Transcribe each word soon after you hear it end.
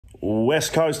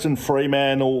West Coast and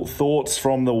Fremantle, thoughts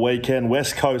from the weekend.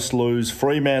 West Coast lose,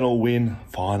 Fremantle win,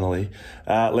 finally.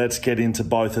 Let's get into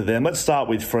both of them. Let's start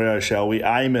with Freo, shall we?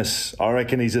 Amos, I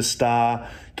reckon he's a star.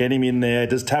 Get him in there.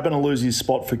 Does Taberner lose his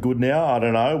spot for good now? I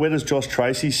don't know. Where does Josh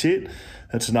Tracy sit?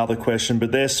 That's another question.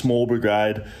 But they're small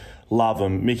brigade. Love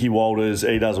him. Mickey Walters,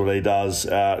 he does what he does.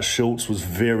 Schultz was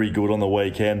very good on the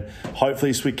weekend.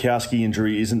 Hopefully Switkowski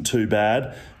injury isn't too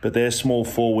bad, but their small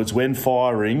forwards, when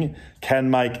firing, can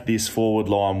make this forward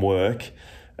line work.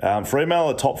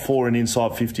 Fremantle are top 4 in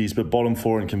inside 50s, but bottom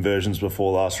 4 in conversions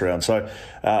before last round. So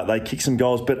they kick some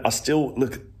goals, but I still,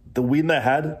 look, the win they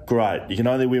had, great. You can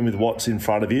only win with what's in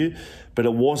front of you, but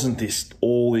it wasn't this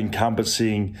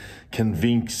all-encompassing,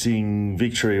 convincing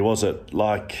victory, was it?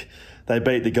 Like, they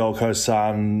beat the Gold Coast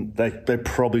Sun. They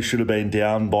probably should have been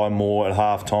down by more at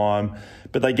halftime,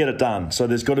 but they get it done. So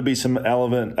there's got to be an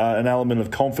element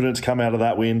of confidence come out of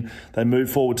that win. They move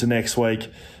forward to next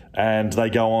week, and they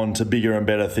go on to bigger and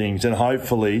better things. And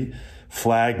hopefully,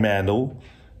 Flagmantle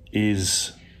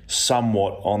is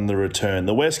somewhat on the return.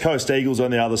 The West Coast Eagles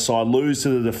on the other side lose to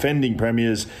the defending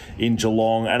premiers in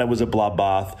Geelong, and it was a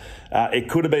bloodbath. It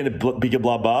could have been a bigger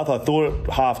bloodbath. I thought at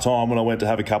halftime when I went to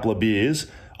have a couple of beers,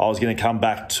 I was going to come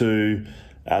back to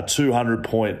a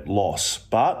 200-point loss,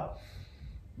 but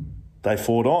they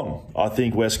fought on. I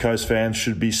think West Coast fans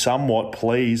should be somewhat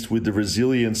pleased with the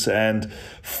resilience and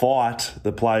fight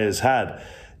the players had.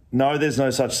 No, there's no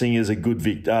such thing as a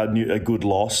good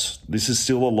loss. This is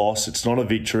still a loss. It's not a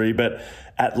victory, but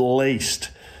at least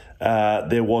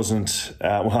there wasn't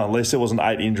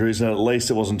 8 injuries, and at least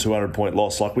it wasn't 200-point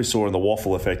loss like we saw in the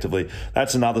Waffle, effectively.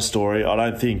 That's another story. I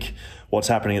don't think what's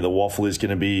happening at the Waffle is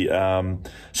going to be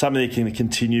something that can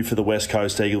continue for the West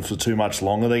Coast Eagles for too much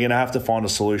longer. They're going to have to find a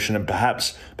solution, and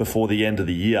perhaps before the end of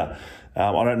the year.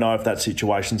 I don't know if that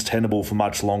situation's tenable for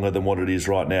much longer than what it is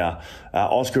right now.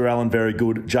 Oscar Allen, very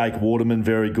good. Jake Waterman,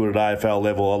 very good at AFL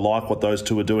level. I like what those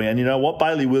two are doing. And you know what?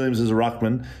 Bailey Williams as a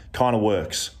ruckman kind of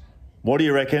works. What do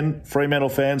you reckon? Fremantle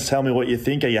fans, tell me what you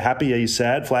think. Are you happy? Are you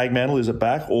sad? Flagmantle, is it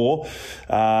back? Or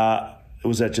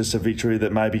was that just a victory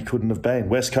that maybe couldn't have been?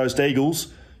 West Coast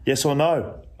Eagles, yes or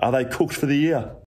no? Are they cooked for the year?